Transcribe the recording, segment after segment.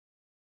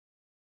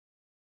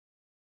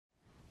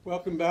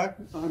Welcome back.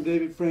 I'm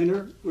David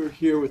Frainer. We're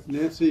here with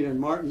Nancy and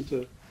Martin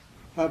to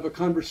have a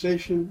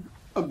conversation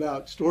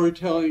about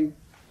storytelling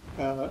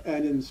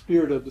and in the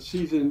spirit of the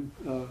season,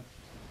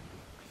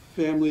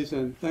 families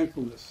and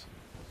thankfulness.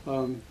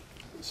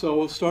 So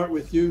we'll start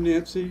with you,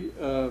 Nancy.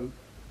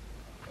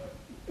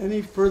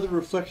 Any further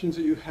reflections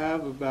that you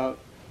have about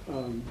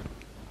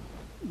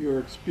your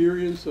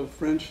experience of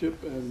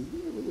friendship, and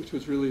which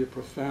was really a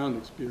profound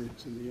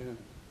experience in the end,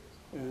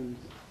 and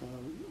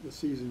the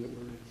season that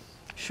we're in?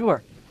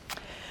 Sure.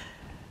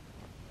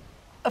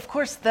 Of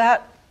course,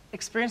 that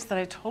experience that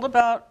I told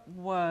about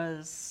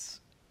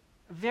was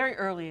very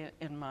early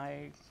in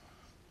my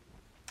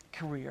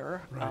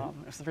career. Right.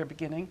 It was the very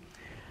beginning.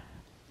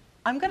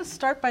 I'm going to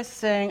start by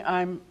saying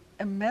I'm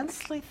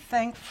immensely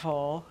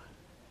thankful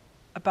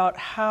about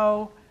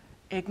how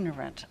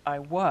ignorant I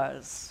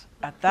was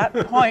at that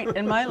point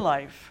in my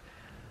life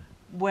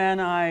when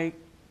I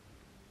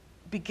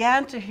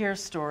began to hear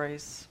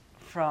stories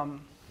from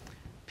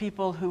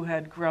people who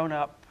had grown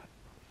up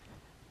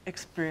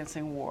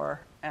experiencing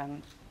war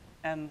and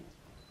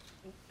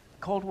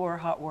Cold War,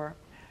 hot war,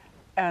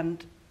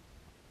 and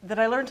that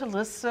I learned to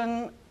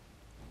listen.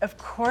 Of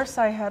course,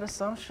 I had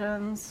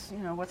assumptions.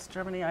 What's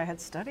Germany? I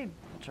had studied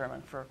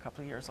German for a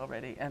couple of years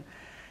already, and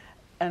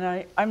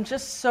I'm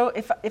just so.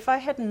 If I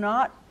had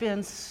not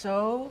been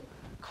so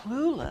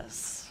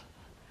clueless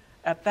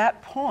at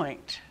that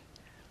point,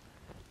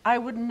 I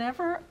would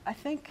never, I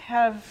think,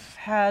 have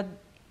had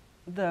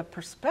the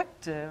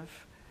perspective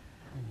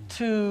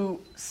to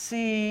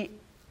see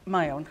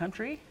my own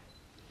country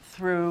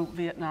through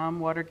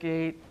Vietnam,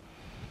 Watergate,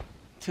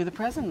 to the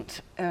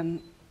present,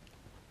 and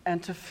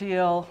to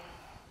feel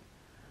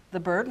the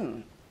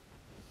burden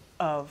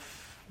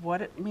of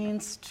what it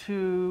means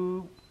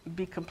to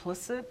be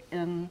complicit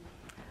in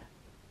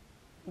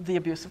the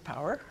abuse of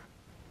power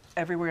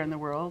everywhere in the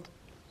world,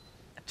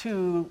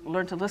 to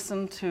learn to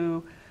listen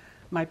to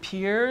my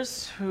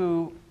peers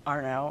who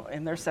are now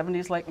in their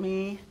 70s like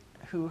me,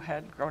 who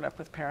had grown up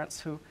with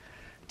parents who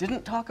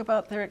didn't talk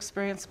about their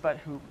experience, but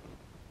who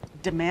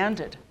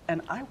demanded.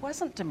 And I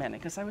wasn't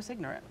demanding because I was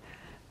ignorant.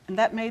 And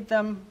that made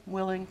them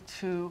willing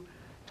to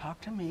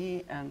talk to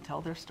me and tell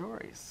their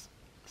stories.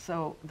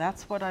 So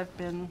that's what I've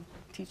been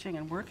teaching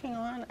and working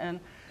on, and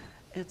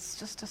it's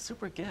just a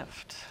super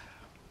gift.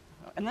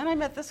 And then I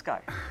met this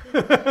guy.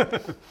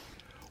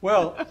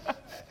 Well,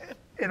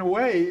 in a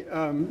way,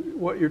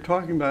 what you're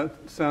talking about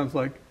sounds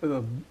like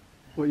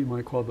what you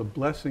might call the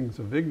blessings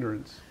of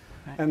ignorance.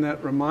 Right. And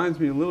that reminds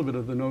me a little bit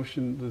of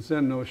the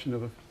Zen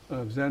notion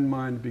of Zen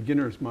mind,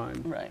 beginner's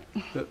mind. Right.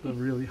 That the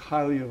really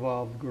highly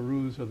evolved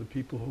gurus are the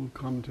people who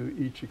come to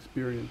each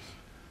experience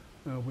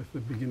with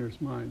the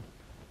beginner's mind.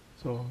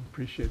 So I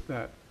appreciate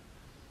that.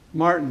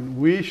 Martin,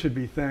 we should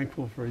be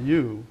thankful for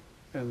you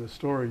and the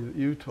story that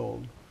you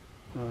told.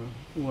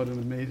 What an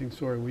amazing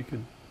story.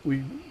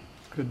 We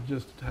could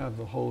just have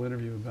the whole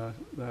interview about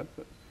that.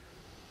 But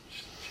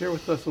share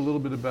with us a little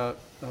bit about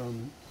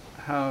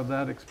how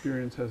that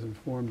experience has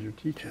informed your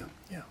teaching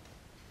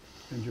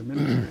and your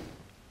ministry.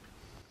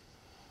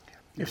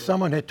 If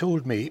someone had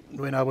told me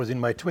when I was in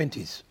my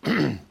 20s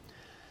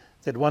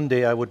that one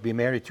day I would be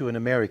married to an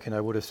American,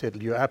 I would have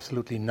said, "You're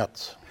absolutely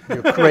nuts.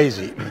 You're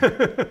crazy."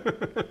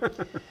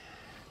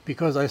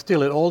 Because I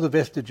still had all the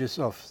vestiges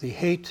of the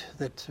hate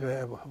that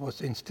was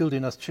instilled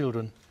in us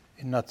children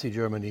in Nazi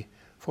Germany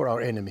for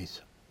our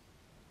enemies.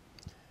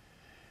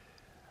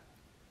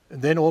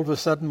 And then all of a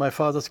sudden my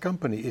father's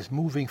company is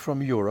moving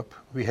from Europe.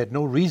 We had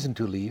no reason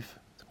to leave.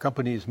 The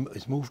company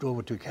is moved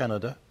over to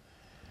Canada.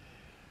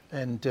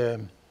 And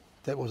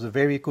that was a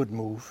very good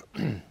move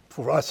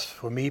for us,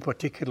 for me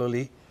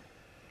particularly.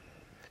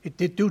 It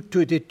did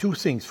two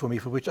things for me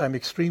for which I'm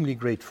extremely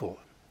grateful.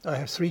 I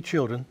have 3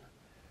 children.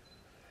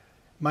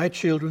 My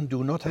children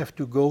do not have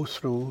to go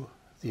through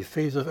the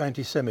phase of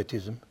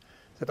anti-Semitism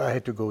that I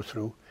had to go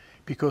through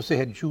because they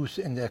had Jews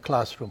in their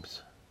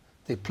classrooms.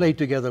 They played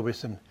together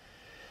with them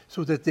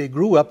so that they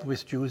grew up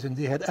with Jews and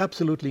they had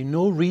absolutely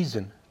no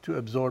reason to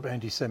absorb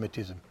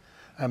anti-Semitism.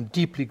 I'm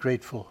deeply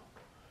grateful.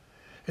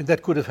 And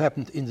that could have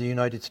happened in the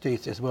United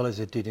States as well as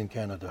it did in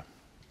Canada.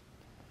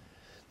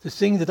 The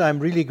thing that I'm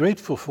really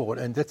grateful for,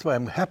 and that's why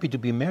I'm happy to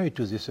be married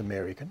to this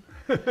American,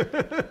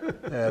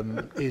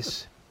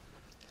 is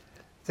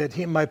that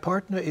my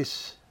partner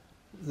is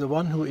the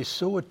one who is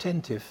so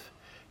attentive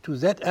to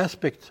that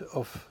aspect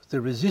of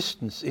the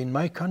resistance in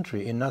my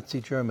country, in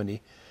Nazi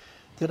Germany,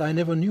 that I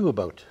never knew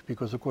about,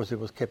 because of course it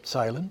was kept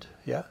silent,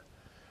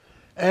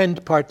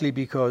 and partly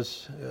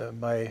because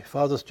my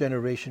father's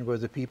generation were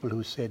the people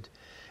who said,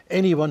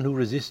 anyone who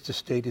resists the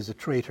state is a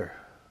traitor.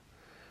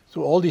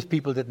 So all these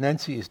people that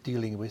Nancy is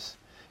dealing with,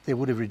 they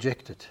would have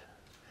rejected.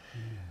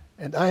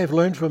 And I have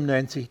learned from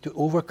Nancy to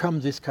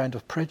overcome this kind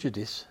of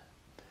prejudice.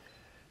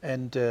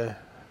 And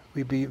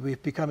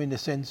we've become, in a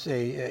sense,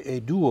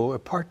 a duo, a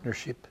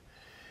partnership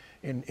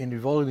in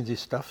evolving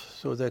this stuff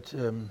so that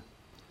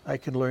I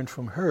can learn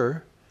from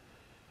her,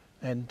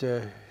 and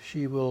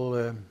she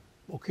will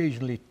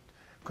occasionally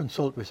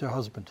consult with her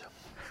husband.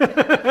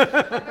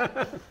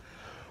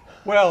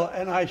 Well,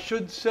 and I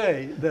should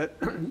say that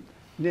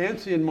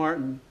Nancy and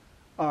Martin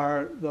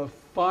are the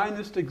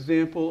finest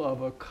example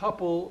of a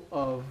couple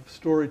of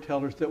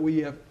storytellers that we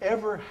have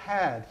ever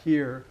had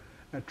here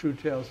at True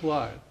Tales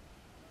Live.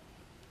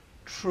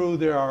 True,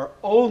 there are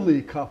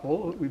only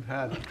couple we've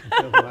had at True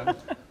Tales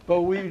Live,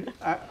 but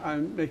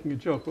I'm making a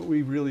joke, but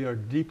we really are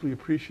deeply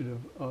appreciative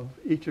of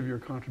each of your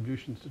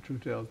contributions to True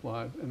Tales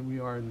Live, and we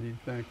are indeed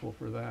thankful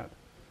for that.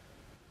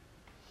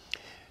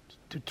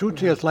 True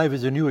Tales Live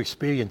is a new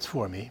experience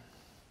for me,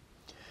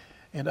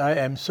 and I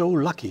am so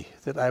lucky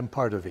that I'm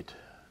part of it.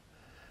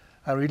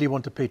 I really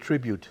want to pay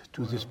tribute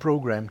to this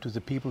program, to the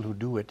people who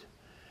do it.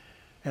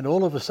 And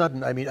all of a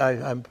sudden, I mean,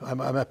 I'm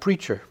a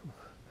preacher,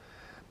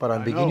 but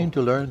I'm beginning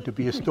to learn to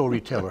be a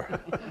storyteller,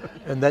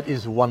 and that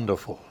is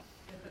wonderful.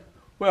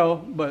 Well,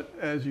 but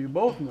as you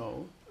both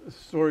know,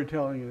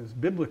 storytelling is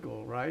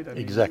biblical, right? I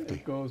mean, exactly.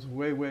 It goes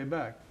way, way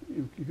back.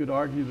 You could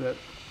argue that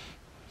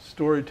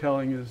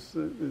storytelling is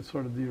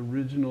sort of the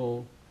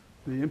original,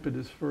 the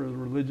impetus for the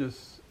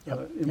religious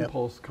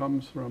impulse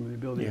comes from the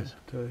ability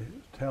to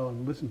tell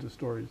and listen to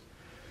stories.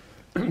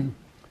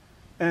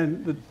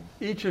 And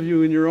each of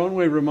you in your own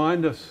way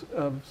remind us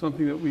of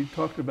something that we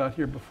talked about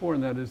here before,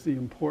 and that is the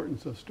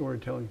importance of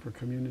storytelling for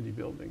community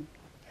building.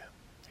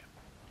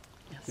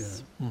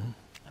 Yes. Yeah. Mm-hmm.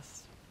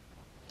 Yes.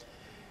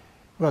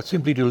 Well,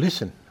 simply to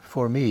listen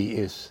for me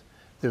is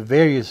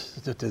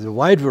the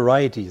wide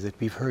variety that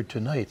we've heard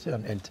tonight.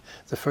 And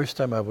the first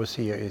time I was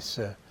here is,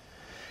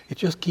 it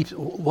just keeps,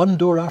 one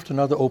door after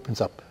another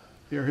opens up.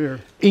 You're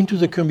here. Into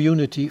the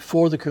community,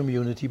 for the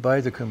community,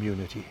 by the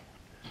community.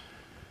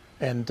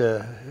 And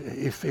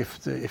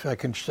if I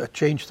can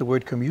change the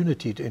word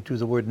community into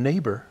the word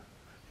neighbor,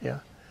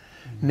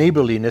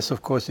 neighborliness,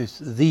 of course, is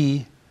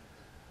the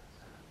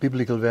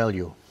biblical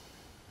value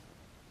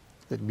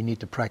that we need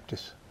to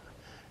practice.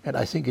 And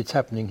I think it's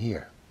happening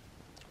here.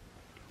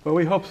 Well,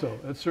 we hope so.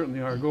 That's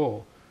certainly our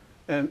goal.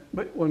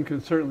 But one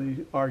can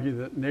certainly argue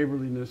that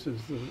neighborliness is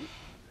the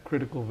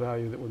critical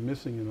value that we're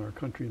missing in our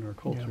country and our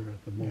culture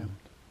at the moment.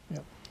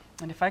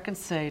 And if I can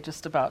say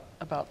just about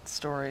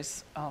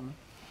stories,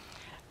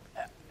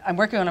 I'm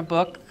working on a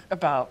book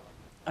about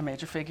a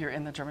major figure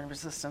in the German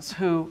resistance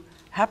who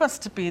happens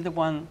to be the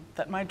one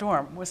that my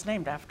dorm was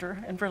named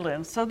after in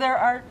Berlin. So there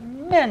are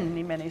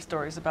many, many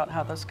stories about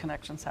how those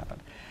connections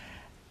happened.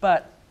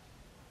 But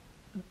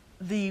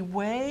the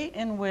way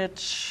in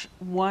which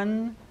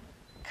one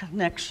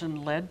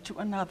connection led to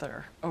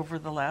another over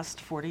the last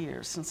 40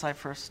 years since I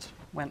first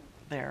went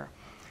there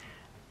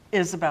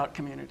is about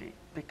community,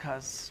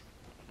 because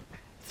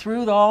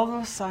through all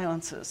those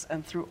silences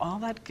and through all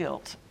that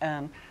guilt,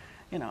 and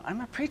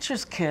I'm a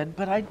preacher's kid,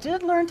 but I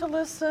did learn to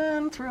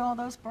listen through all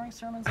those boring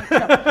sermons.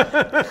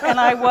 And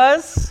I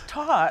was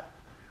taught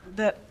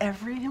that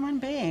every human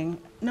being,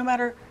 no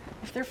matter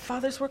if their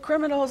fathers were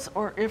criminals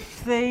or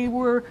if they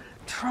were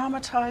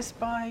traumatized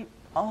by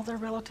all their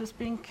relatives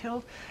being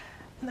killed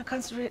in the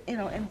concentration,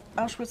 in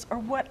Auschwitz or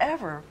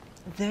whatever,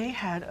 they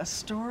had a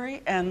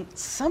story and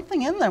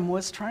something in them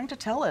was trying to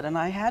tell it, and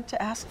I had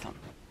to ask them.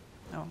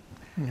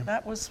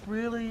 That was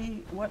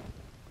really what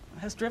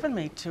has driven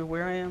me to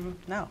where I am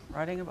now,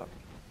 writing a book.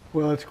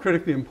 Well, it's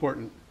critically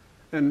important.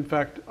 And in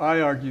fact,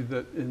 I argue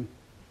that in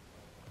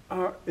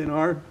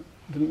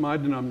my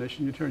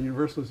denomination, Unitarian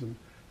Universalism,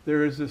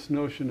 there is this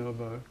notion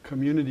of a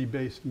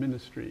community-based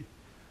ministry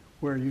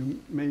where you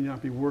may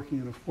not be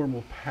working in a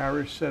formal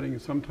parish setting.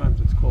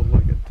 Sometimes it's called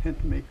like a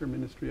tent maker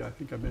ministry. I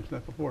think I mentioned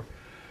that before.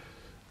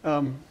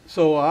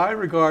 So I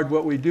regard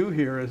what we do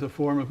here as a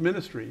form of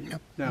ministry.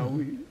 Now,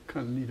 we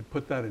kind of need to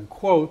put that in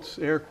quotes,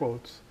 air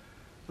quotes.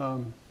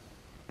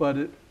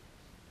 But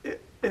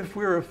if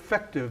we're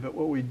effective at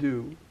what we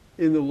do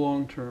in the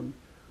long term,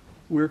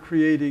 we're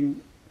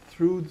creating,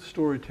 through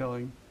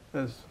storytelling,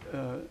 as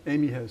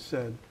Amy has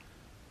said,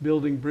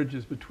 building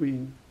bridges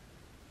between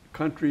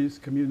countries,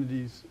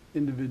 communities,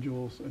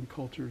 individuals, and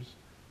cultures.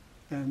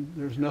 And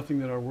there's nothing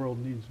that our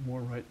world needs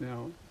more right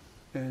now.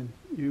 And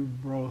you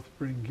both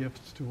bring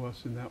gifts to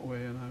us in that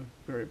way, and I'm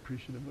very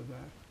appreciative of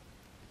that.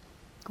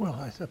 Well,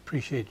 I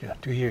appreciate you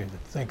to hear that.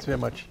 Thanks very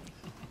much,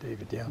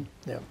 David.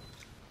 Yeah.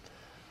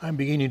 I'm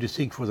beginning to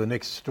think for the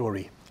next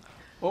story.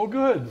 Oh,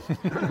 good.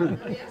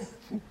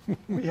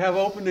 We have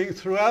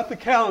openings throughout the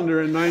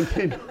calendar in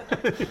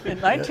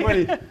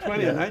 2020.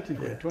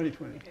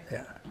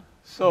 Yeah.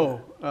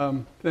 So,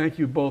 thank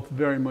you both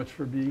very much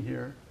for being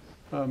here.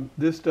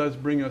 This does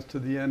bring us to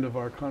the end of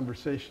our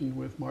conversation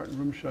with Martin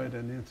Rumscheid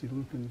and Nancy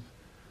Lukens.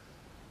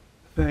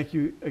 Thank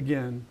you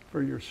again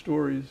for your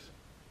stories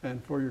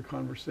and for your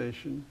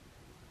conversation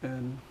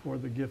and for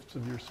the gifts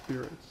of your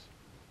spirits.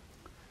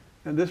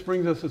 And this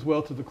brings us as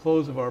well to the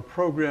close of our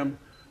program.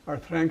 Our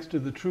thanks to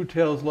the True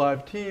Tales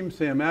Live team,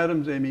 Sam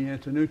Adams, Amy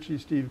Antonucci,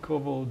 Steve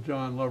Koval,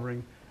 John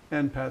Lovering,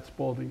 and Pat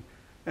Spaulding.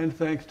 And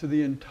thanks to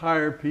the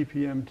entire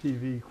PPM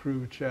TV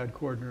crew, Chad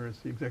Cordner as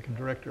the executive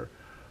director.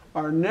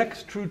 Our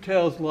next True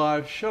Tales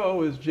Live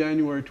show is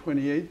January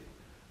 28th,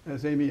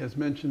 as Amy has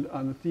mentioned,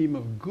 on the theme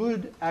of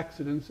good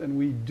accidents. And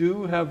we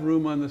do have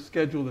room on the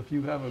schedule if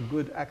you have a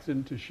good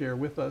accident to share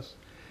with us.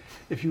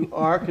 If you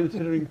are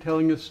considering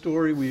telling a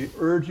story, we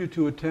urge you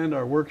to attend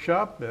our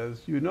workshop.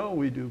 As you know,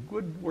 we do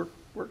good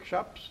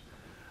workshops.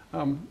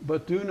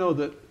 But do know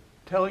that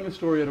telling a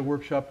story at a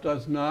workshop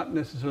does not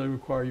necessarily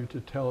require you to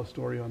tell a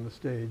story on the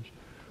stage.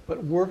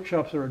 But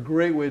workshops are a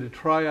great way to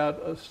try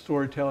out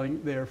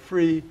storytelling. They are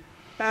free,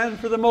 and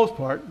for the most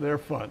part, they're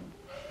fun.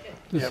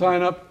 To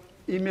sign up,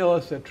 email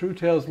us at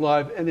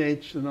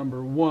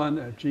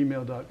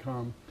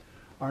truetaleslivenh1@gmail.com.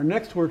 Our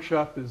next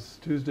workshop is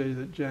Tuesday,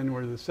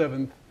 January the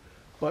 7th.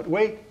 But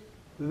wait,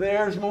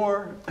 there's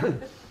more.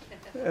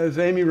 As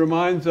Amy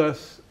reminds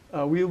us,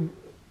 we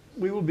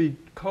will be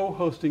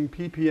co-hosting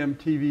PPM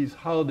TV's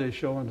holiday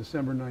show on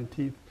December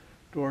 19th.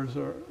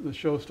 The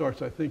show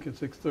starts, I think, at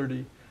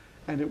 6:30,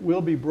 and it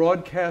will be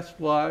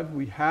broadcast live.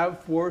 We have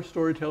 4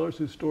 storytellers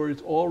whose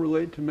stories all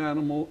relate to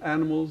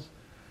animals,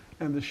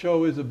 and the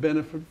show is a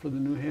benefit for the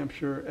New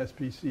Hampshire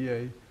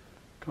SPCA.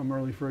 Come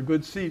early for a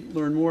good seat.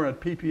 Learn more at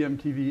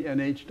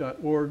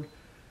ppmtvnh.org.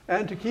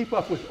 And to keep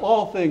up with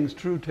all things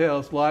True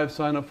Tales Live,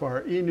 sign up for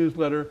our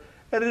e-newsletter,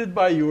 edited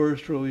by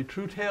yours truly,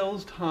 True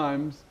Tales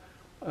Times,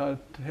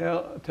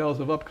 tells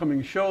of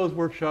upcoming shows,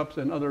 workshops,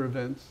 and other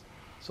events.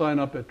 Sign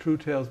up at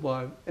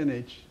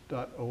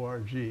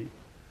truetaleslivenh.org.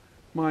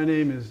 My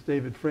name is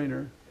David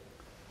Frainer.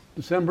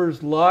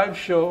 December's live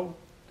show,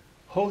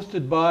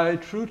 hosted by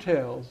True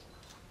Tales,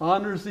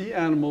 honors the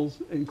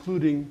animals,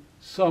 including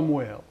some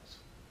whales.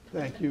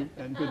 Thank you,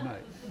 and good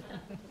night.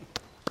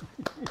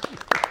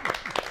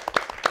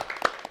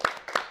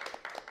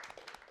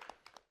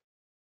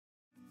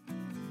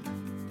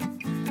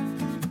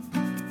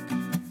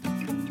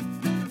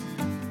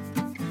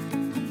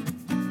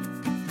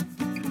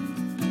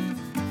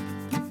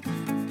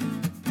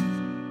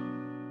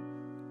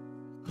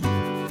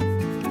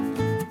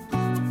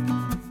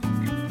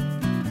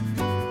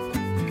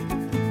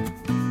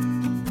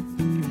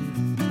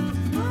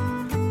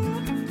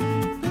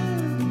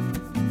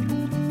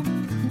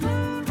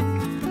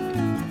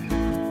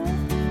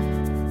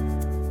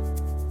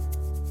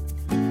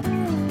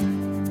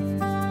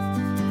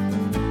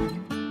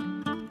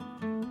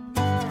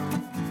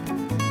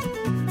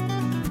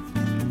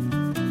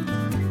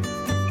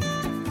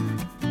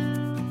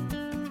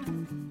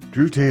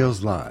 True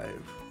Tales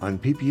Live on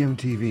PPM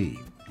TV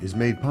is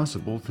made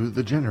possible through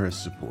the generous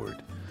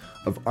support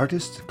of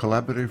Artists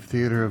Collaborative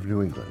Theatre of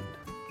New England,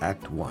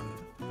 Act 1,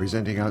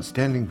 presenting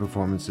outstanding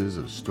performances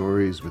of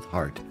stories with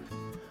heart.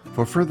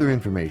 For further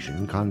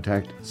information,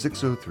 contact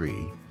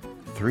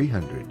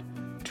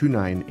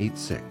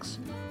 603-300-2986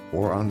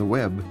 or on the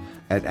web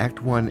at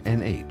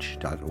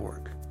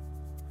act1nh.org.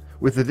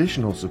 With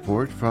additional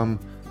support from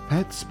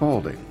Pat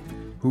Spaulding,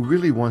 who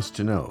really wants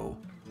to know,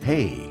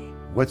 hey,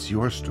 what's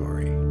your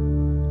story?